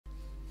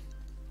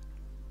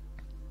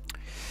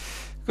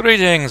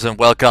Greetings and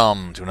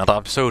welcome to another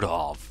episode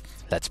of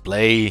Let's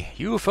Play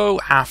UFO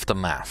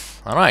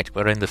Aftermath. Alright,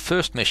 we're in the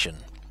first mission.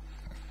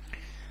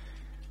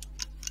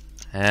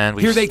 And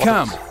we Here they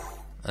come!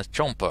 A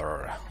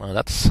chomper. Well,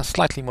 that's a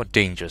slightly more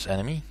dangerous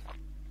enemy.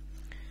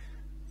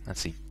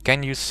 Let's see,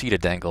 can you see the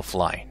dangle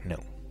fly? No.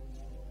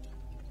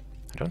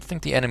 I don't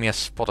think the enemy has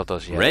spotted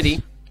us yet.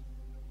 Ready?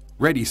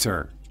 Ready,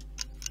 sir.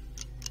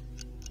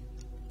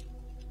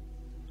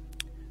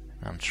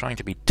 I'm trying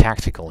to be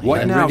tactical here.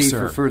 What now, Ready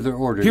sir? for further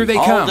orders. Here they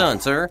All come!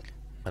 done, sir.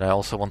 But I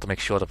also want to make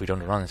sure that we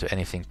don't run into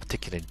anything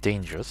particularly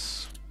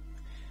dangerous.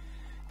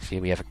 See,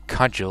 we have a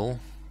cudgel.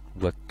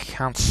 We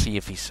can't see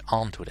if he's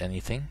armed with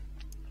anything.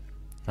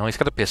 No, he's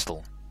got a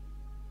pistol.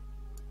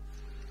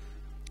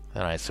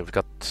 Alright, so we've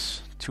got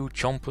two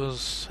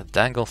chompers, a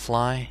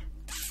danglefly,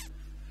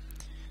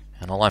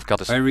 and all I've got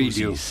is I read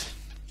you. Uzis.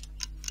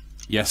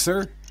 Yes,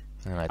 sir.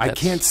 Alright, I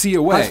can't see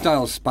a way.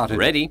 Hostiles spotted.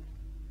 Ready?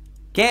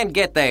 Can't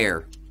get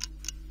there.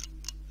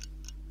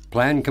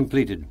 Plan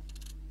completed.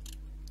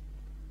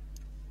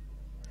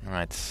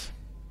 Alright.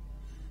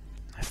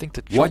 I think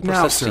the What chompers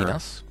now, have seen sir?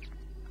 us.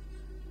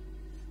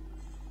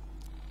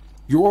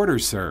 Your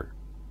orders, sir.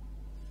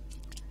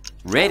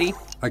 Ready?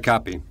 I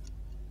copy.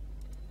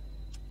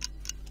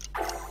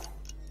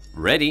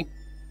 Ready?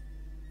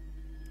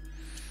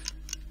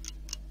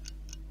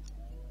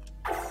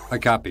 I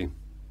copy.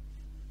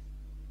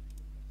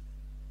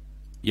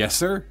 Yes,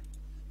 sir.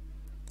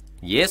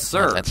 Yes,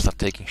 sir. Let's start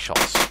taking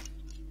shots.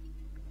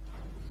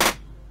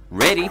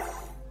 Ready?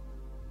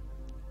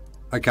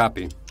 I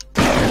copy.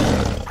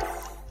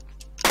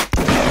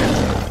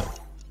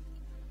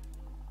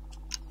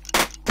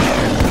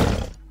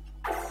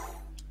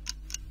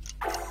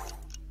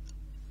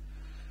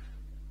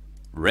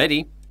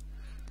 Ready?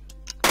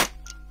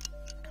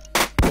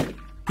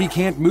 He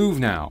can't move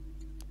now.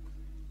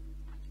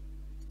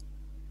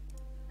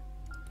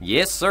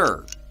 Yes,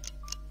 sir.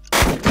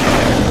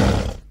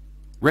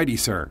 Ready,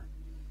 sir.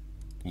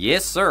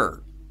 Yes,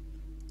 sir.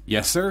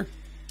 Yes, sir.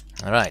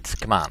 Alright,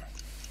 come on.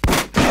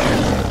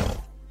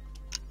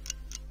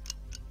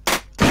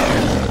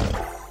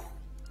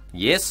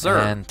 Yes, sir.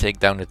 And take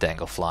down the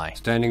danglefly.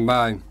 Standing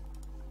by.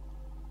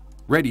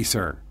 Ready,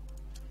 sir.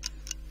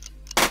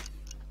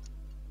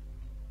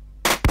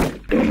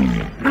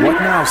 What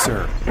now,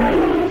 sir?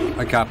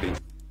 I copy.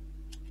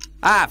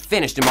 I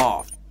finished him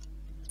off.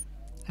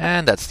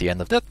 And that's the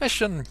end of that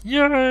mission.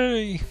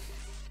 Yay!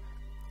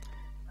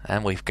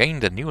 And we've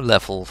gained a new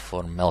level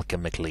for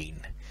Malcolm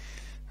McLean.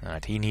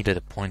 Alright, he needed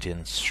a point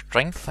in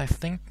strength, I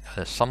think.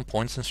 Some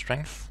points in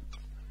strength.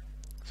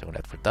 So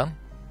that we're done.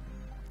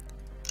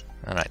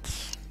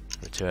 Alright,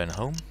 return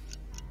home.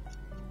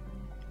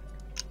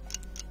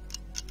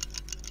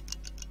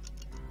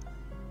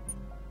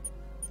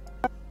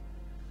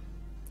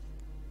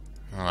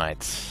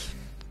 Alright.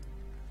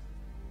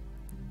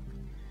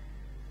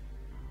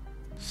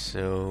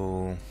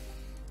 So...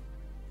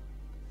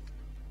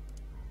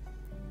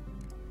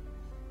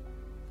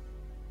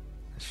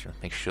 should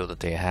make sure that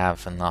they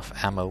have enough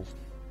ammo.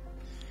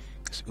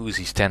 Because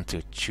Uzis tend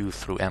to chew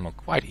through ammo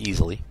quite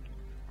easily.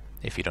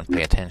 If you don't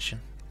pay attention.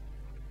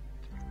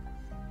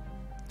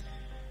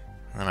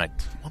 Alright,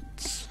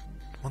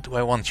 what do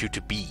I want you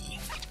to be?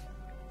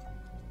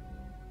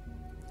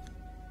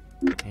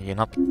 You're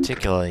not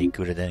particularly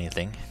good at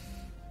anything.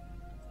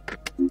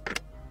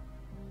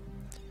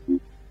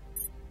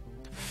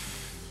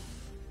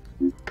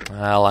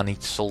 Well, I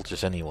need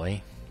soldiers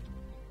anyway.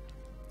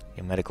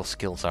 Your medical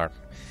skills are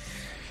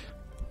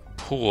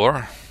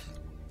poor.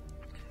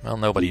 Well,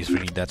 nobody's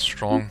really that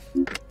strong.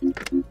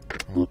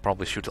 We'll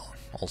probably should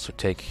also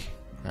take...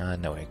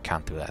 no, I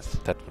can't do that.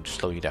 That would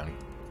slow you down.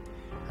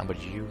 How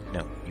about you?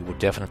 No, you would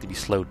definitely be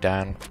slowed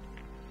down.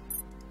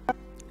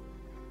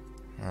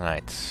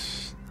 Alright.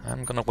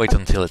 I'm gonna wait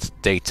until it's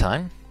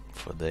daytime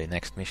for the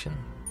next mission.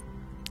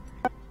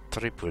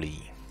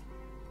 Tripoli.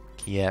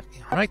 Kiev.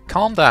 Alright,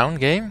 calm down,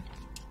 game.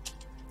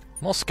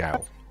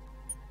 Moscow.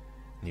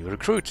 New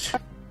recruit.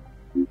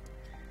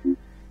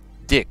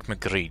 Dick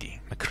McCready.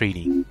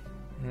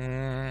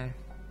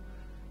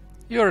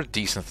 You're a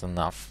decent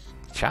enough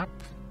chap.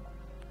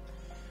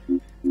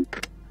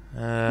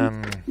 I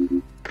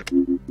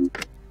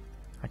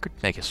could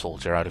make a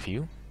soldier out of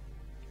you.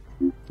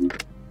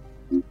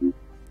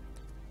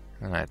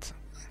 Alright.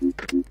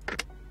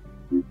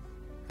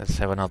 Let's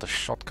have another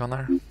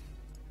shotgunner.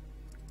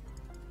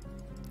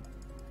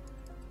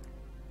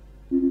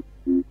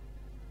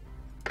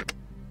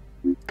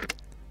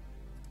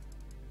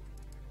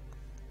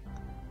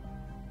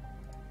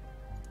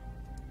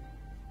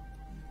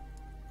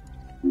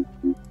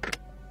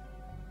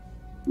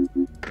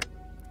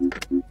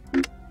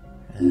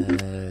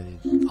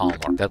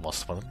 Armor, that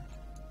was fun.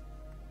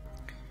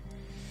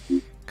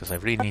 Because I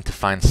really need to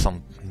find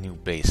some new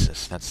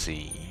bases. Let's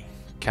see.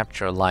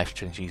 Capture a live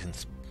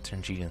Cenega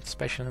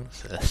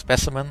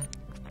specimen.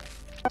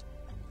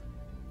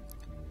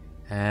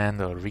 And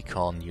a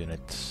recon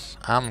unit.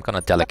 I'm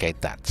gonna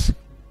delegate that.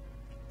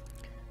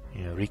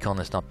 Yeah, recon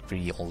is not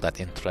really all that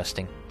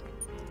interesting.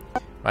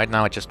 Right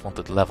now I just want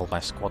to level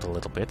my squad a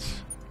little bit.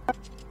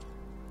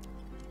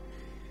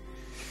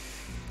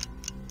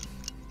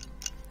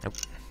 Nope.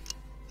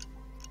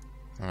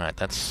 Alright,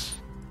 let's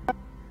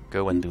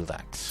go and do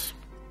that.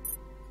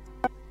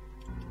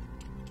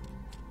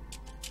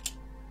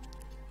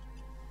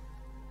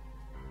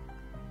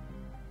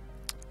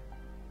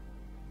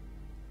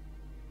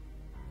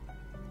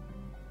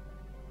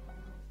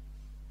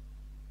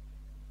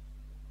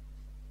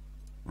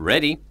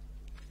 Ready.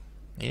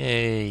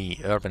 Yay,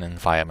 urban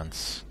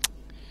environments.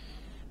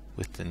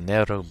 With the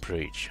narrow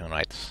bridge,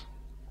 alright.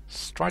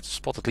 Let's try to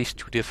spot at least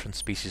 2 different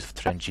species of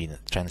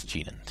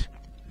transgenant.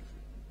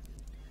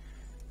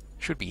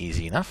 Should be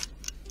easy enough.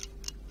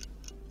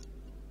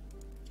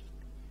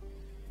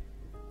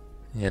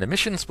 Yeah, the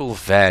missions will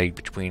vary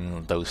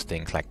between those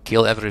things, like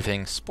kill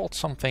everything, spot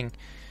something,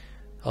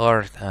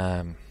 or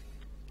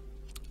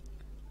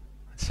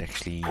let's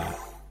actually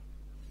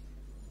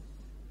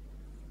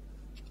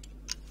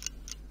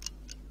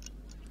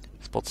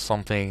spot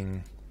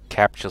something,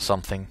 capture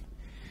something.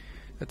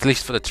 At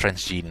least for the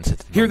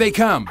transgenants. Here they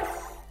come!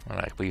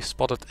 Alright, we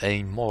spotted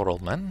a moral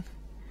man,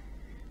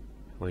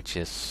 which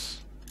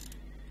is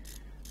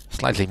a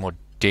slightly more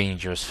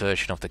dangerous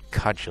version of the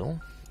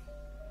cudgel.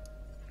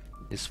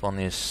 This one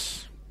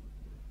is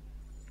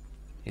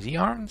he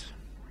armed?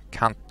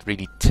 Can't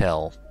really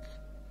tell.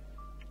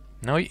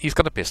 No, he's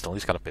got a pistol,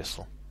 he's got a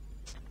pistol.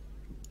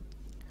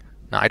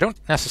 Now, I don't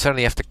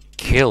necessarily have to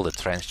kill the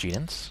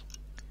transgenants.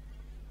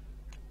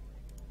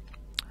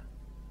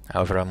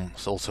 However, I'm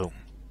also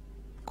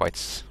quite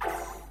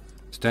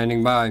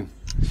Standing by.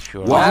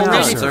 sure. Wow, All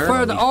ready, sir. sir.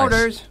 Further Nice.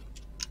 orders.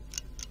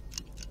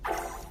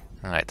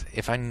 Alright,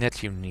 if I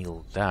let you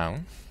kneel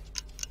down,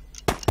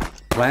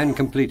 Plan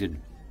completed.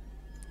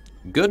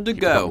 Good to you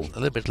go. become a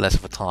little bit less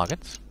of a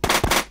target.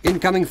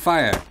 Incoming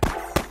fire.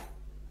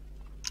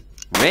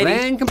 Ready.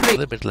 Plan A complete.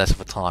 little bit less of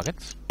a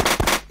target.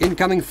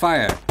 Incoming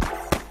fire.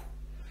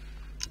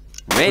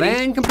 Ready.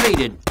 Plan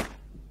completed.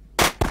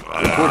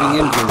 Reporting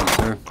injury,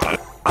 sir.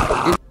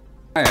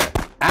 Fire.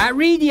 I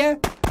read ya.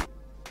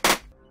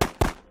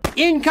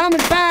 Incoming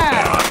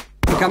fire.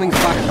 Incoming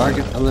fire.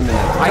 Target eliminated.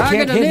 I Target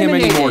can't hit him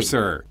eliminated. anymore,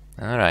 sir.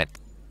 Alright,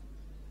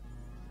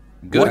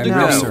 Good What to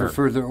now, go. sir? For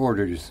further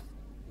orders.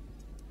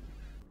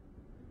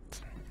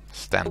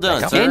 stand Well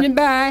done, back up. sir. Standing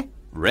by.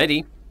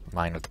 Ready.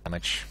 Minor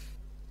damage.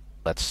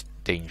 That's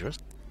dangerous.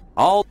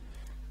 All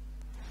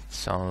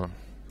So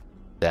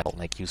that'll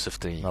make use of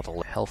the other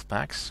health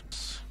packs.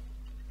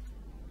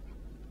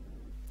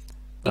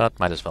 But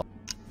might as well.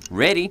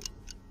 ready.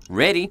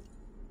 Ready.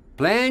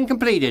 Plan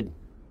completed.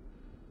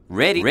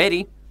 Ready.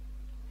 Ready.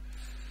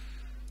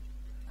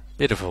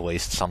 Bit of a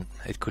waste.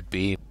 It could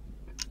be.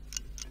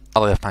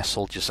 I'll have my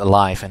soldiers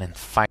alive and then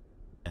fight.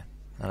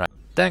 Alright.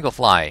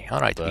 Danglefly.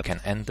 Alright, we can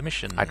end the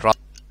mission. I'd rather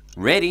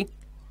Ready.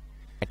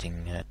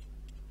 fighting.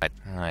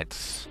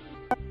 Alright.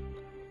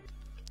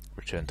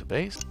 Return to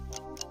base.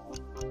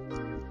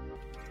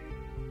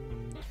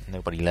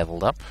 Nobody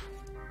leveled up.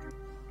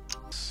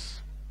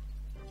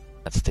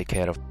 Let's take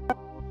care of.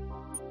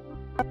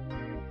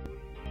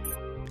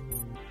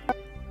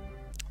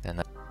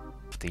 Then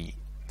the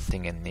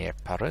thing in near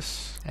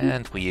Paris,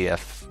 and we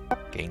have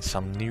gained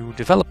some new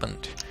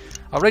development.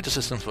 Our radar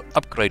systems were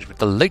upgraded with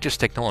the latest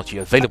technology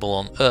available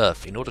on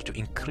Earth in order to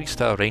increase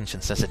their range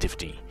and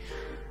sensitivity.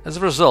 As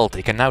a result,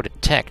 they can now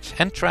detect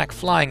and track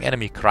flying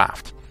enemy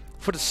craft.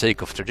 For the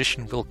sake of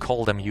tradition, we'll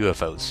call them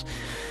UFOs.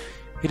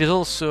 It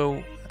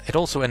also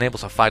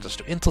enables our fighters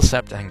to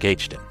intercept and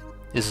engage them.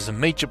 This is a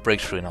major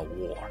breakthrough in our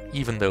war,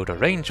 even though the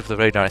range of the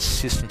radar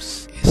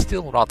systems is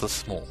still rather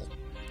small.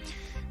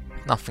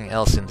 Nothing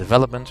else in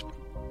development,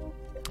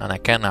 and I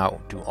can now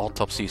do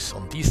autopsies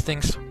on these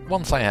things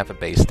once I have a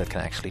base that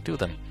can actually do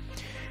them.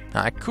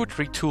 Now I could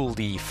retool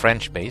the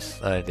French base,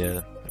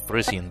 the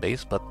Parisian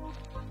base, but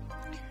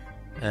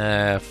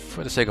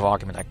for the sake of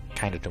argument I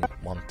kinda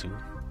don't want to.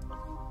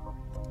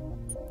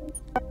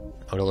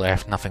 Although I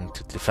have nothing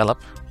to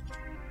develop.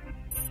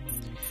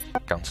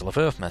 Council of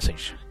Earth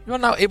message. You are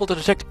now able to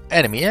detect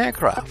enemy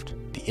aircraft,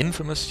 the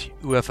infamous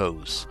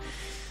UFOs.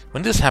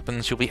 When this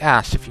happens, you'll be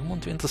asked if you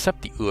want to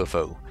intercept the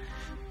UFO.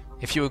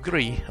 If you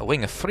agree, a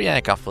wing of 3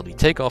 aircraft will be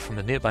taken off from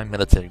the nearby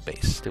military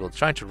base. They will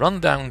try to run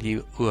down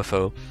the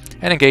UFO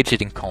and engage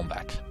it in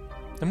combat.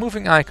 The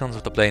moving icons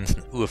of the planes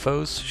and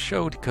UFOs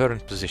show the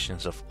current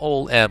positions of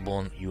all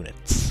airborne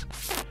units.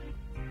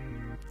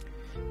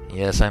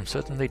 Yes, I'm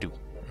certain they do.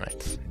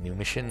 Right, new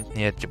mission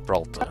near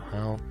Gibraltar.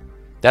 Well,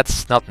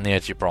 that's not near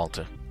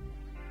Gibraltar.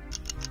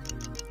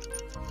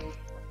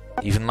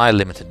 Even my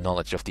limited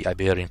knowledge of the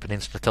Iberian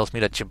Peninsula tells me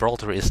that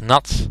Gibraltar is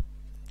not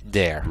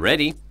there.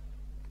 Ready.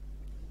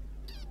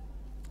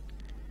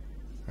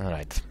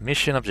 Alright,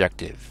 mission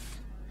objective.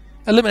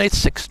 Eliminate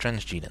 6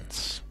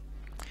 transgenants.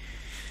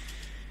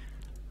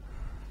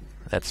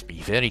 Let's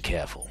be very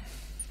careful.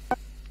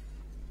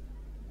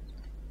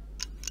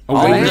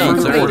 Awaiting done,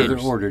 further sir. orders.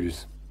 Further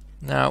orders.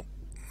 Now,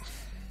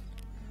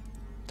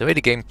 the way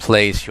the game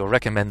plays, you're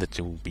recommended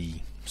to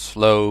be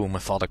slow,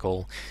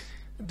 methodical,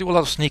 do a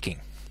lot of sneaking.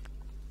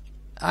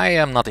 I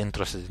am not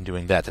interested in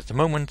doing that at the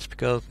moment,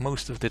 because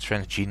most of the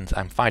transgenants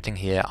I'm fighting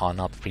here are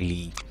not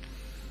really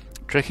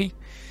tricky.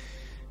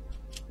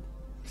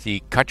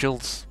 The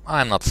cudgels,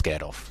 I'm not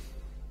scared of.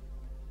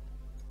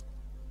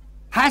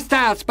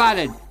 Hostile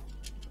spotted.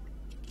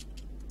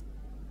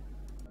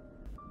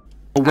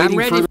 Awaiting I'm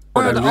ready further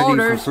for order. the I'm ready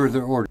orders. for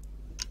further order.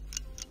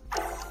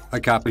 I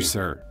copy,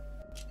 sir.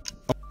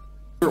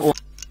 Further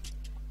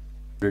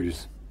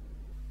Orders.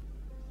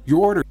 Your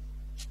order.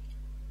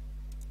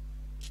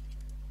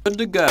 Good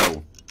to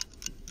go.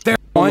 There,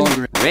 No one.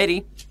 longer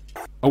Ready.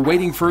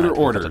 Awaiting further Right,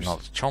 we've got orders.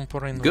 another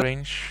chomper in Good.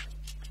 range.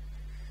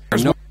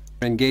 There's no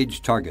no.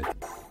 engaged target.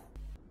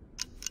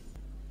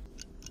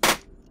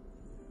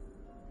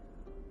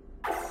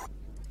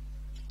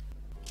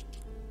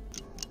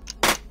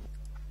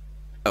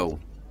 Oh.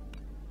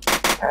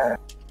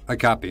 I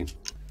copy.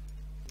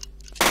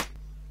 Good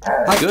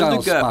Hostile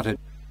to go. spotted.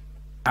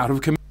 Out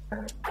of command.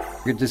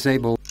 Target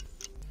disabled.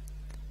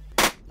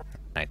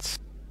 Right.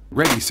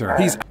 Ready, sir.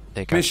 He's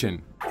Take a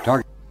mission.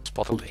 Target.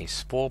 spotted a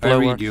spore I blower.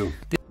 read you.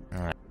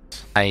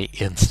 I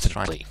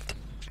instantly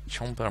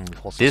chomper and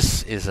pulse.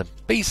 This is a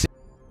basic.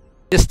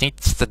 This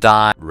needs to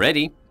die.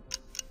 Ready.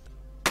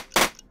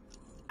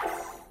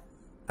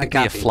 I Be a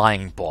copy.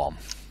 flying bomb.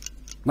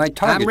 My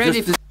target. I'm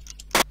ready just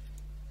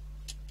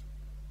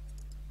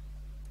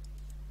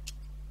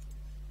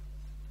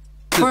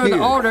for the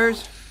disappeared.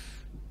 orders.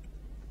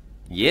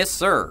 Yes,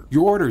 sir.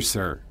 Your orders,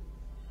 sir.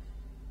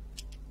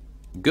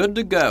 Good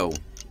to go.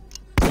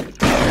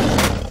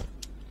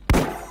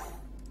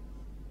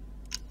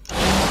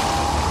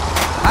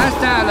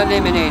 Hostile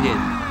eliminated.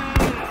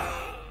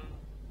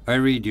 I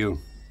read you.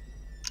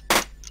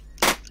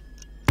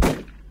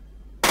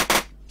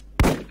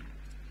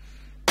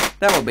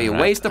 That would be a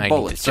Alright, waste of I need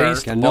bullets, to sir. chase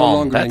the Can no bomb.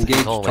 longer That is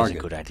engage always target. a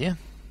good idea.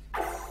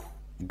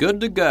 Good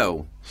to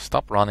go.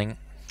 Stop running.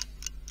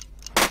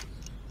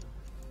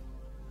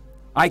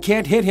 I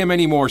can't hit him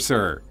anymore,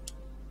 sir.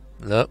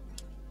 Look.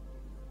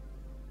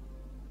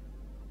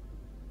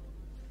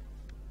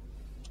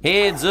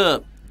 Heads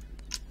up.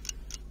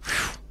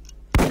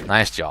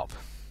 Nice job.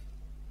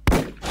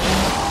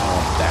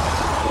 Oh, damn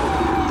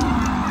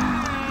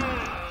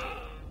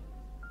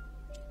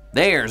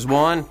There's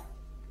one. it.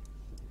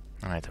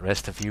 Alright, the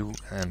rest of you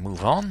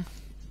move on.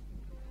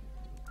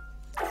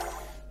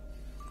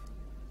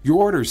 Your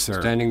orders,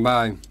 sir. Standing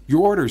by.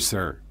 Your orders,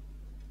 sir.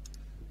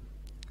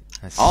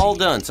 Let's All see.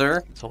 done,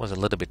 sir. It's always a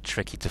little bit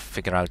tricky to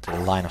figure out the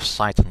line of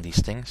sight on these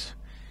things.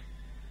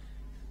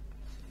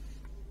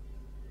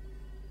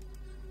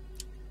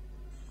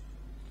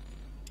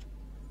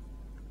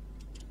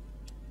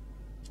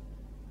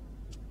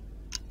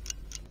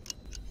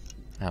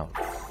 Now,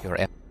 you're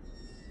empty.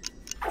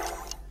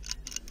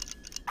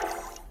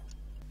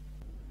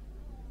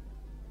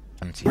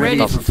 Ready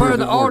Stop. for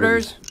further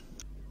orders.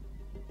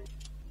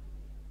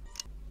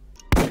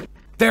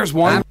 There's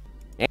one.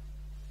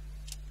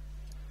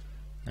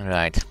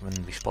 Right,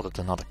 when we spotted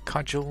another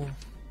cudgel.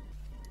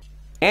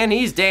 And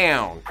he's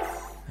down.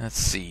 Let's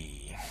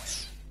see.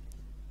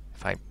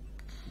 If I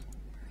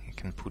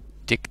can put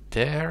Dick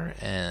there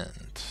and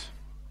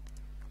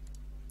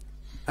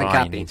I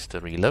Brian copy. needs to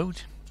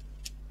reload.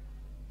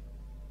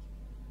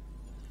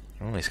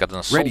 Oh, he's got an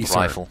assault Ready, sir.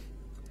 rifle.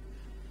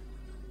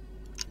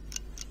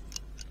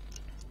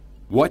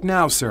 What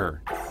now,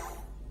 sir?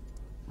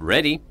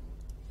 Ready.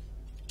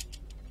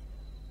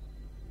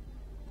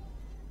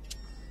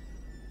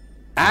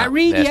 I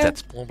read There's ya. that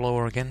spore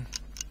blower again.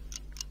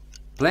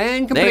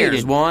 Plan completed.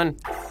 There's one.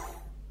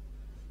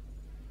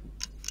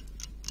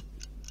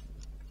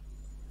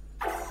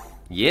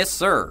 Yes,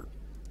 sir.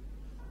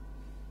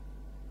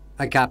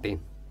 I copy.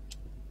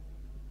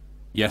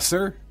 Yes,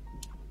 sir.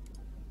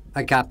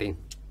 I copy.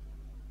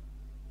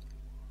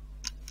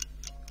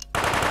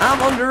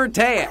 I'm under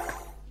attack.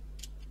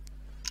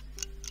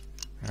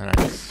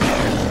 Alright.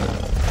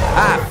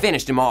 I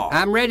finished him off.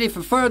 I'm ready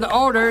for further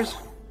orders.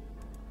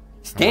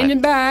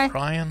 Standing by.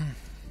 Brian,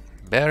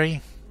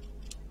 Barry,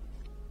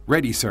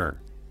 Ready, sir.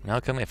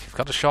 Malcolm, if you've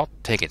got a shot,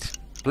 take it.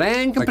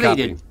 Plan I copy.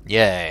 completed.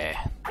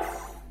 Yeah.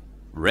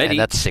 Ready. And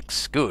that's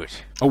 6. Good.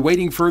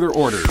 Awaiting further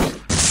orders.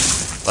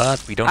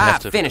 But we don't I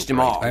have to finished him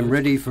recuperate. off. I'm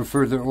ready for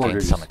further Gained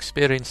orders. some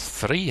experience.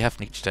 3 have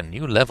reached a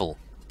new level.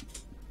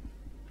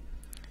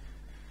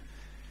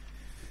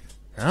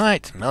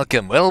 Alright,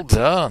 Malcolm, well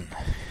done.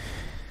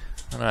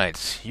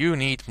 Alright, you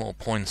need more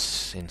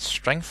points in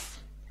strength.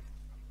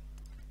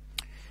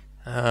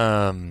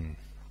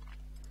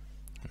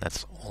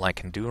 That's all I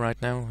can do right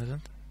now, is it?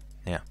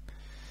 Yeah.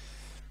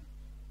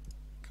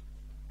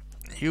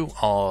 You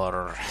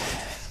are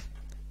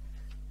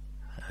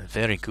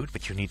very good,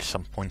 but you need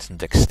some points in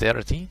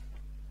dexterity.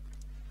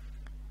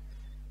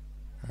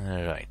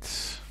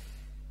 Alright.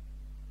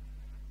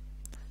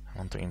 I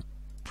want to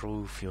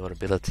improve your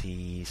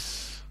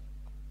abilities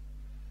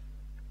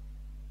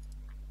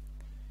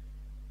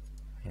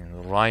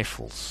in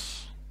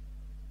rifles.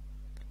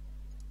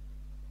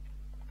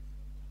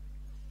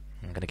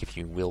 I'm gonna give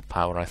you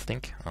willpower, I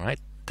think. Alright,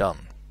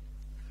 done.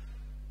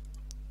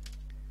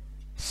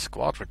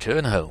 Squad,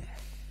 return home.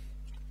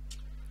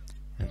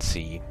 Let's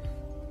see.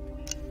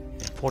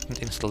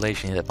 Important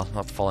installation that must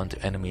not fall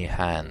into enemy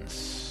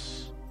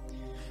hands.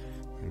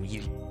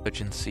 Immediate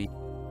urgency.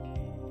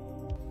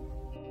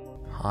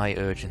 High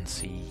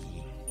urgency.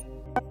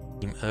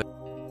 Team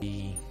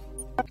urgency.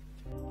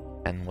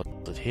 And what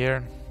is it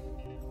here?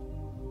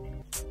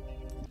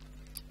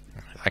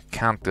 I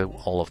can't do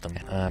all of them.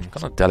 I'm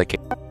gonna delegate.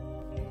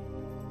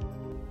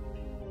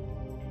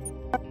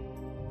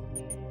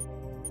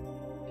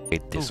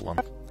 This one.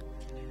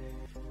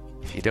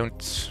 If you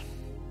don't,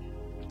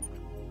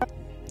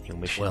 new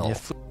mission. Well,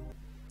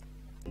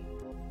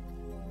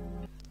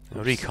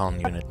 recon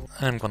unit.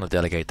 I'm gonna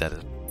delegate that.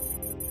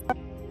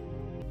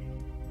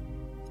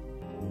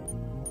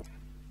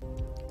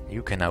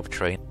 You can now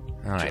train.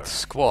 Alright,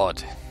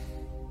 squad.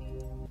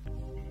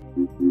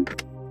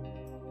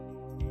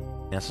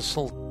 Yes,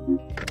 assault.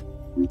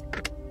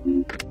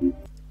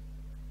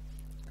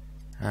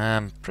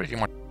 Pretty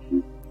much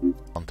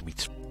want to be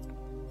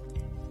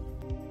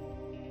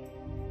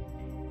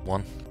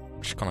one.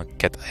 Just gonna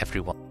get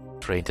everyone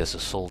trained as a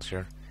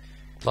soldier.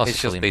 Plus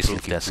it's just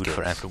basically desk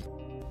for everyone.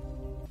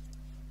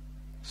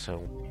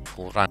 So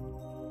full round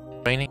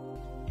training.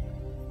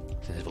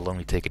 Since it will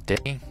only take a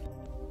day.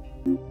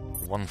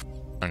 1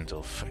 round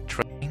of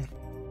training.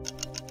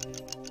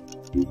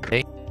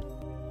 Okay.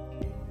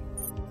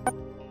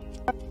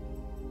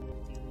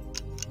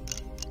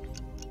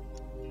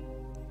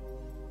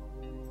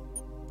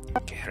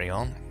 Carry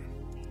on.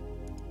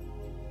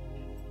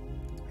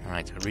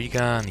 Alright,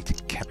 Riga, need to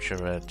capture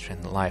a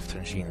live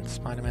transgene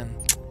Spider-Man.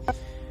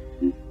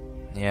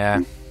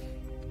 Yeah.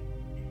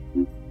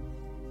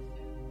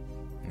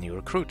 New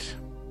recruit.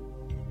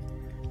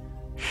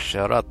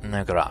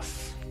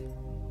 Sharatnagraf.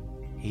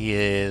 He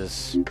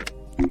is...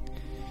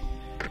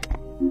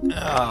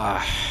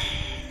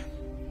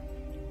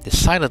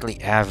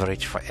 decidedly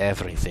average for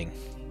everything.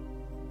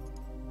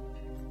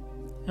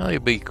 He'll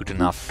be good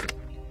enough.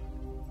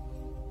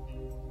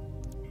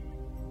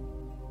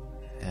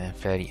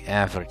 Very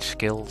average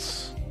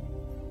skills.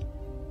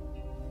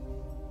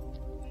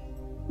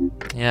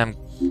 Yeah,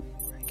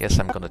 I guess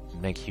I'm gonna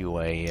make you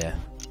a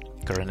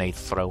grenade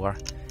thrower.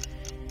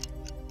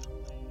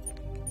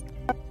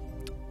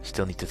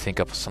 Still need to think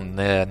up some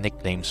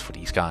nicknames for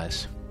these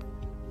guys.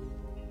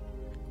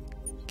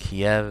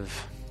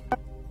 Kiev.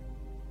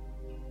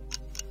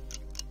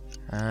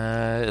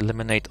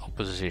 Eliminate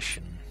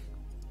opposition.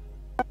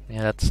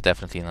 Yeah, that's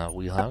definitely in our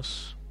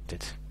wheelhouse.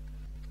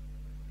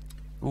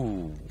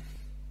 Ooh.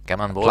 Come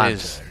on,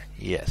 boys. Panther.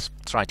 Yes,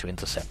 try to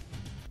intercept.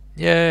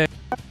 Yay!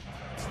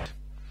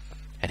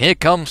 And here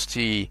comes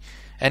the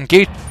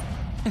engage.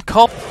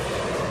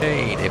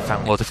 Hey, they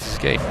found a lot of this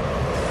game.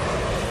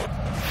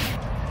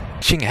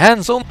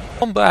 Hands-on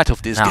combat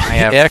of this game.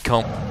 Air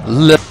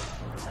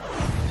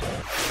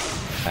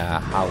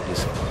how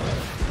this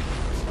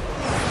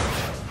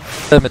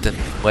limited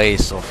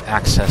ways of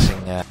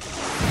accessing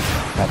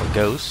battle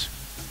goes.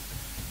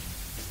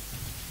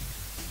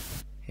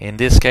 In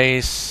this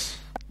case.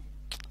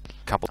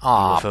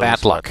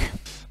 Bad luck.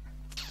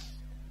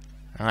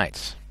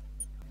 Alright.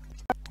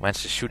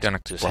 Once the shoot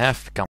actors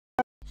have become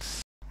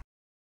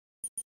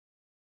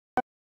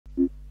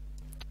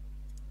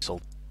so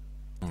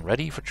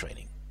ready for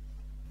training.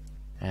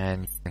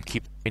 And you can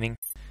keep training.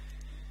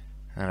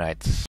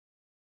 Alright.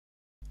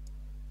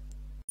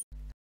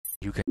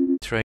 You can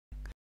train.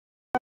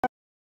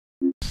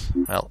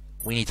 Well,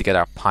 we need to get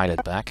our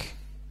pilot back.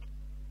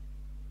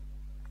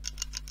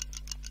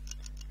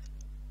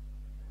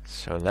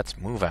 So let's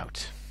move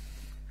out.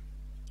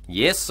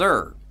 Yes,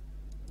 sir.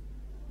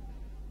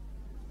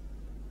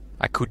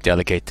 I could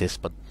delegate this,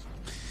 but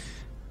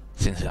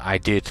since I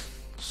did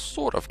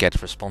sort of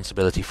get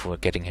responsibility for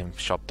getting him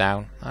shot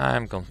down,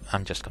 I'm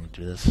just gonna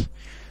do this.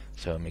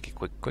 So make a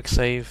quick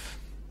save.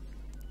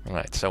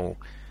 Alright, so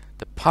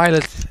the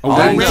pilot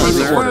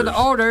for the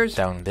orders.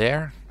 Down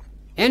there.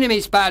 Enemy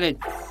spotted.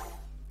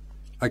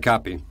 I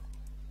copy.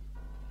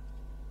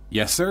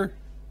 Yes, sir.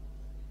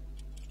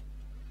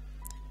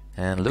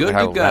 And look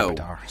how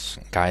rapid our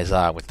guys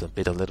are with a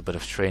little bit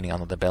of training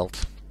under the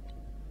belt.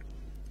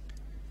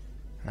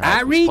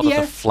 I read you.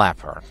 The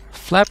flapper.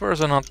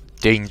 Flappers are not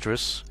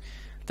dangerous.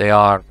 They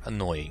are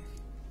annoying.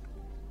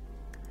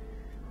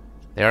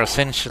 They are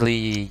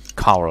essentially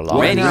car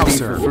alarms. Ready now,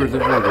 sir.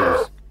 Further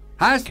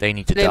orders. They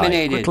need to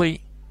die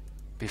quickly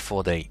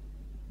before they.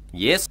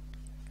 Yes.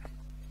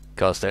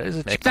 Because there is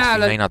a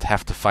chance we may not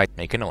have to fight,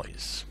 make a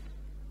noise.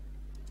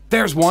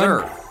 There's one.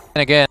 Sir.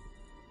 And again,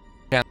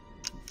 can't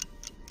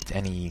hit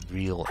any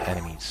real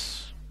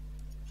enemies.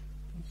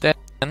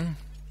 Then.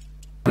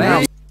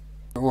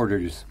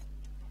 Orders.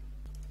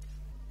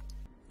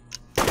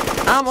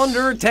 I'm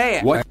under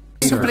attack. What?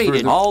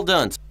 Completed. All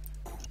done.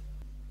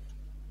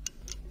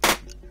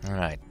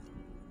 Alright.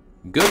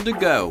 Good to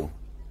go,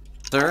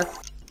 sir.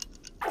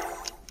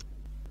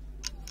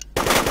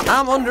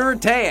 I'm under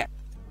attack.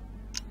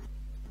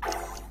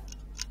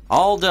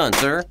 All done,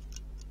 sir.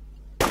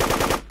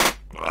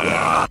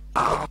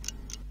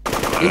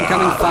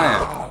 Incoming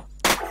fire.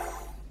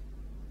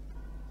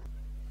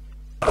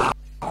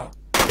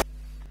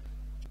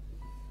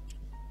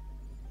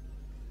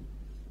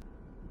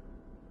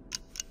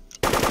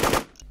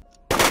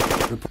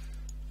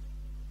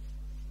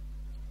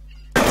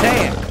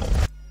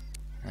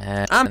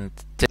 And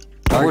Target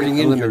Reporting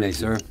eliminated, injury,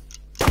 sir.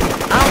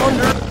 I'm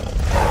under.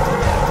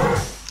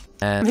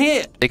 I'm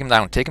hit.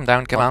 take him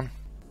down, come on.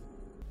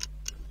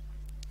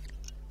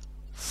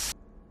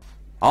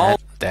 All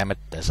Damn it,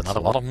 there's another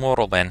lot of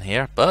mortal men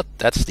here, but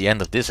that's the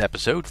end of this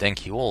episode.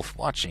 Thank you all for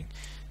watching.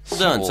 See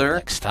done, you all sir.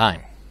 next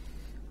time.